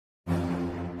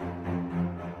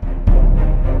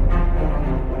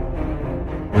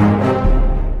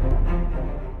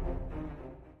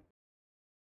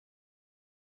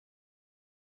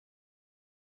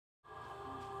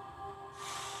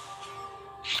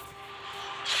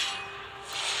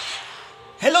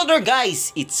Hello there guys,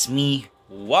 it's me,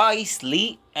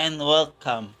 Wisely, and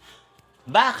welcome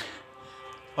back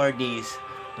for this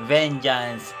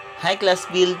Vengeance high class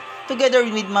build together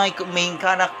with my main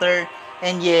character.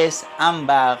 And yes, I'm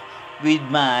back with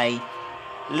my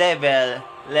level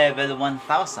 1000.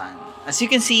 As you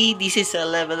can see, this is a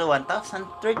level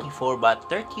 1034, but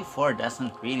 34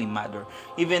 doesn't really matter,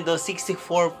 even though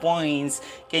 64 points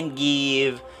can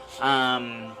give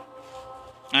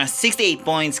 68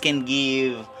 points can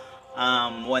give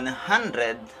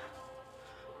 100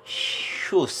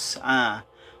 shoes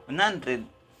 100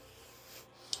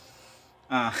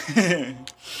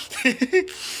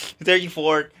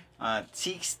 34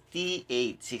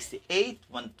 68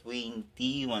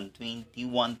 120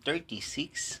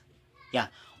 136, yeah,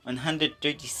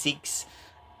 136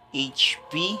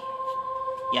 HP,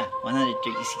 yeah,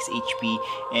 136 HP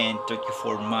and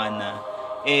 34 mana.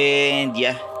 And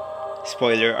yeah,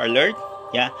 spoiler alert,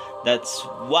 yeah, that's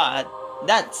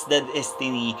the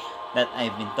destiny that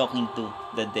I've been talking to,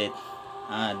 the dead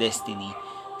destiny.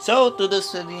 So to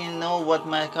those who didn't know what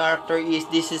my character is,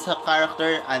 this is a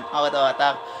character, an auto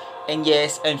attack. And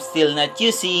yes, I'm still not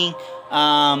using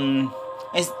I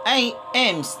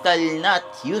am still not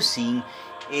using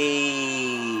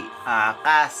a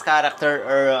cast character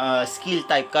or a skill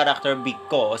type character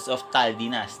because of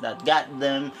Taldinas. That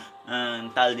goddamn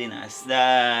Taldinas,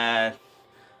 that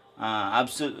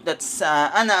that's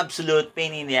an absolute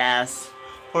pain in the ass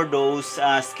for those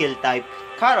skill type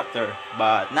character,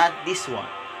 but not this one.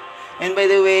 And by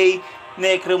the way,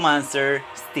 Necromancer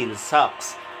still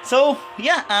sucks. So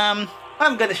yeah, I'm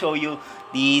gonna show you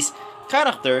this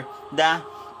character, the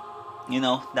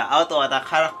auto attack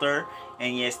character.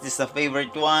 And yes, this is a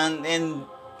favorite one, and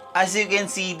as you can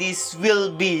see, this will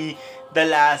be the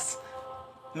last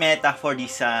meta for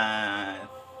this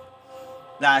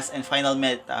last and final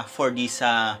meta for this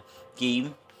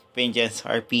game, Vengeance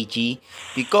RPG,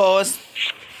 because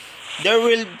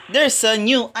there's a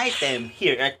new item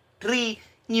here, 3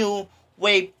 new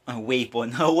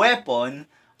weapon. The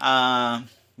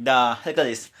look at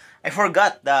this. I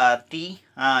forgot the T.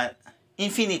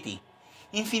 Infinity,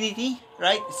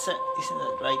 right? Isn't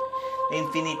that right? The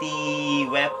Infinity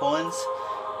weapons.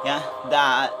 Yeah,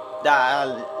 the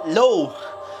low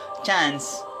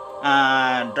chance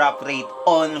drop rate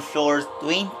on floor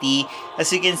 20.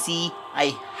 As you can see,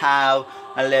 I have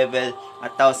a level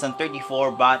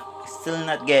 1034, but still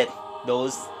not get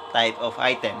those type of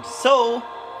items. So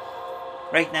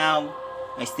right now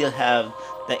I still have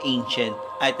the ancient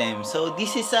item. So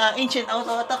this is a ancient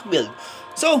auto attack build.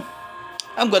 So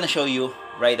I'm gonna show you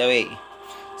right away.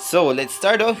 So let's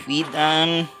start off with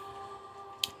my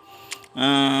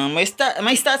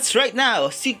stats right now.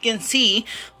 As you can see,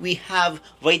 we have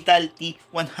vitality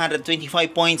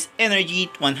 125 points, energy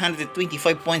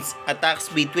 125 points, attack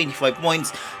speed 25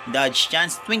 points, dodge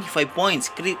chance 25 points,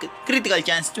 critical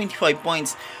chance 25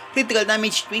 points, critical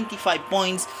damage 25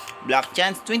 points, block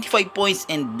chance 25 points,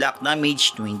 and block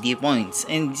damage 20 points.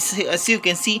 And as you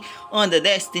can see on the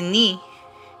destiny,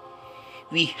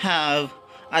 we have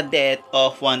a death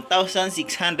of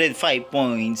 1,605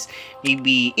 points.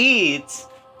 Maybe it's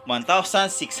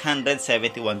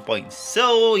 1,671 points.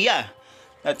 So yeah,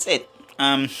 that's it.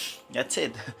 That's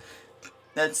it.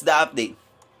 That's the update.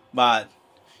 But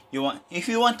if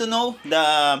you want to know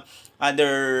the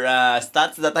other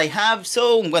stats that I have,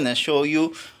 so I'm gonna show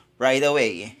you right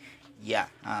away. Yeah.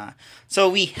 So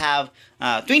we have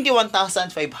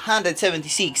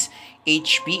 21,576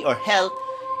 HP or health,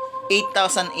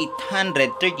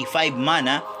 8,835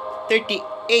 mana,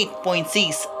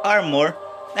 38.6 armor,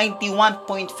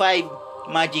 91.5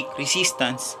 magic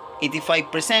resistance,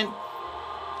 85%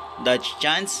 dodge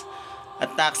chance,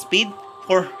 attack speed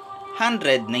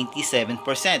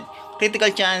 497%, critical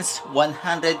chance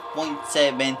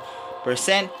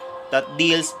 100.7%, that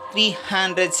deals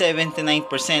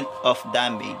 379% of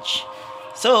damage.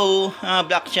 So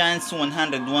block chance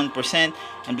 101%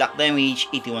 and block damage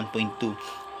 81.2.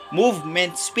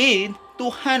 Movement speed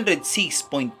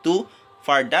 206.2,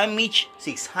 fire damage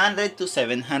 600 to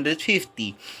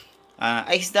 750,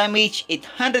 ice damage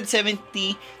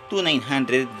 870 to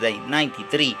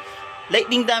 993,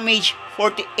 lightning damage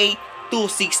 48 to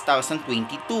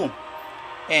 6022,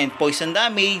 and poison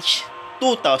damage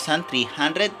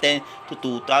 2310 to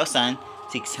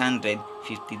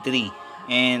 2653,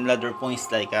 and ladder points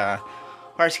like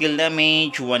fire skill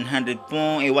damage 100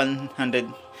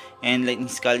 and lightning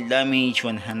skull damage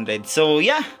 100. So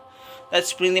yeah,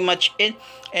 that's pretty much it.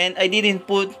 And I didn't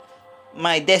put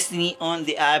my destiny on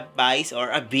the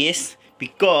abyss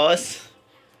because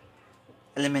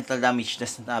elemental damage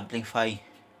doesn't amplify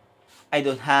I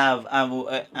don't have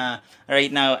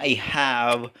right now I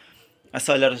have a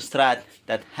solar strat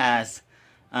that has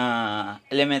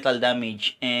elemental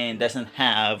damage and doesn't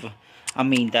have a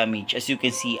main damage. As you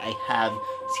can see, I have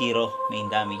 0 main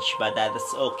damage, but that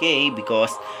is okay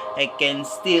because I can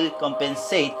still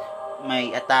compensate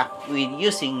my attack with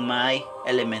using my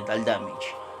elemental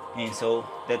damage. And so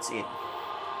that's it.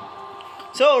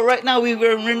 So right now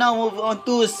we're now move on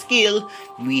to skill.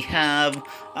 We have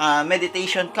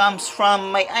meditation comes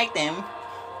from my item,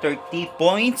 30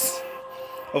 points.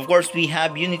 Of course, we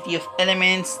have unity of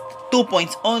elements, 2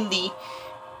 points only.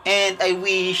 And I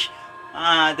wish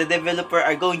the developer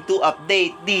are going to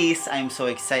update this. I'm so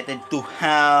excited to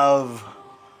have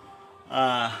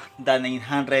the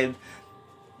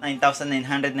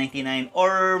 9,999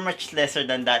 or much lesser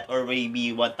than that, or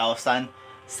maybe 1,000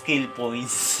 skill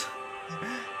points.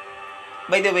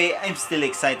 By the way, I'm still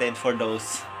excited for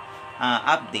those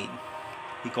update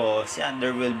because yeah,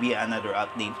 there will be another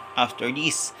update after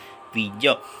this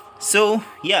video. So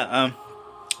yeah,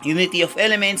 unity of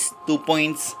elements 2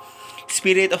 points,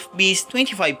 spirit of beast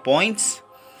 25 points,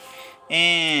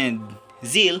 and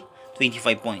zeal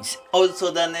 25 points.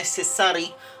 Also the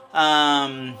necessary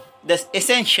the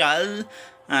essential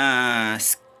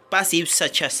passives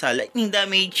such as lightning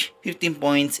damage 15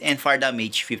 points and fire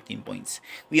damage 15 points.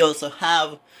 We also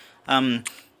have the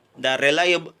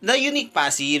unique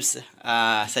passives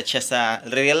such as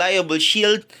reliable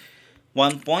shield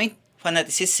 1 point,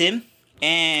 fanaticism,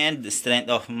 and the strength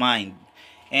of mind.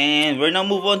 And we're now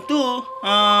move on to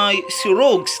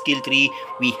rogue skill tree.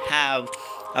 We have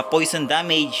a poison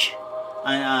damage,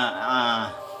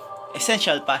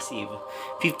 essential passive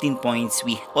 15 points.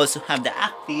 We also have the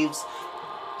actives,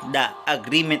 the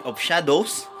agreement of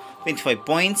shadows 25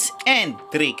 points, and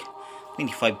trick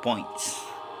 25 points.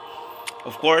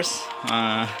 Of course,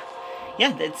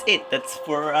 yeah, that's it. That's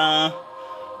for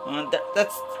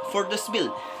that's for this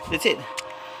build. That's it.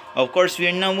 Of course,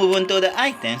 we're now move on to the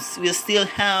items. We'll still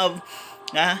have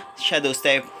shadow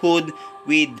type hood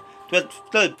with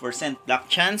 12% luck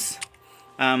chance,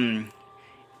 a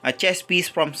chest piece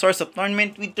from Source of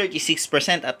Torment with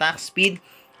 36% attack speed,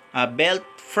 a belt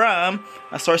from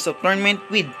a Source of Torment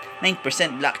with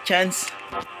 9% luck chance,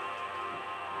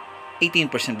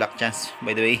 18% luck chance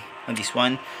by the way on this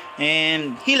one,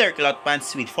 and healer cloth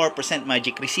pants with 4%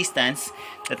 magic resistance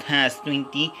that has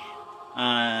 20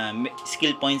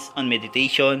 skill points on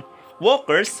meditation,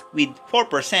 walkers with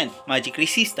 4% magic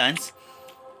resistance,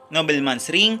 nobleman's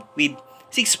ring with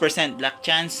 6% luck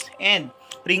chance, and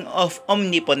ring of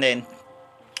omnipotent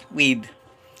with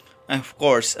of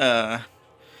course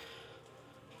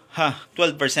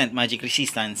 12% magic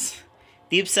resistance,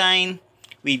 deep sign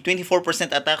with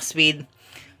 24% attack speed,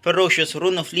 ferocious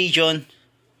rune of legion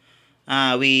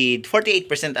with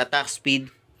 48% attack speed,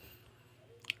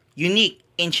 unique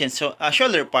ancient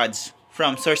shoulder pads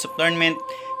from Source of Torment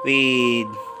with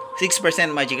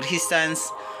 6% magic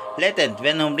resistance, latent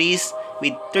venom breeze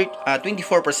with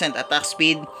 24% attack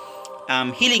speed,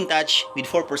 healing touch with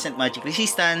 4% magic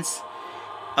resistance,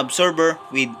 absorber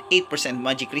with 8%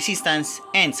 magic resistance,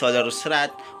 and solarus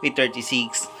rat with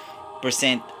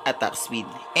 36% attack speed.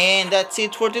 And that's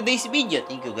it for today's video.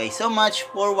 Thank you guys so much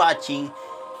for watching.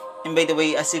 And by the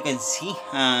way, as you can see,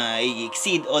 I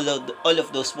exceed all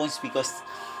of those points because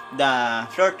the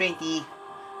floor 20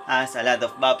 has a lot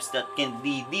of buffs that can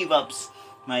be debuffs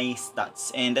my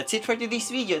stats. And that's it for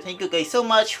today's video. Thank you guys so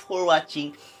much for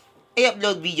watching. I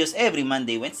upload videos every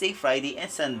Monday, Wednesday, Friday, and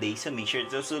Sunday, so make sure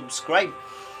to subscribe.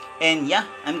 And yeah,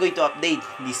 I'm going to update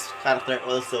this character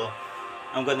also.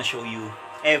 I'm gonna show you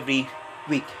every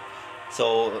week.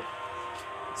 So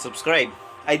subscribe.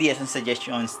 Ideas and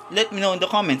suggestions, let me know in the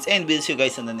comments, and we'll see you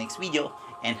guys on the next video,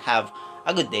 and have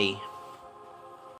a good day.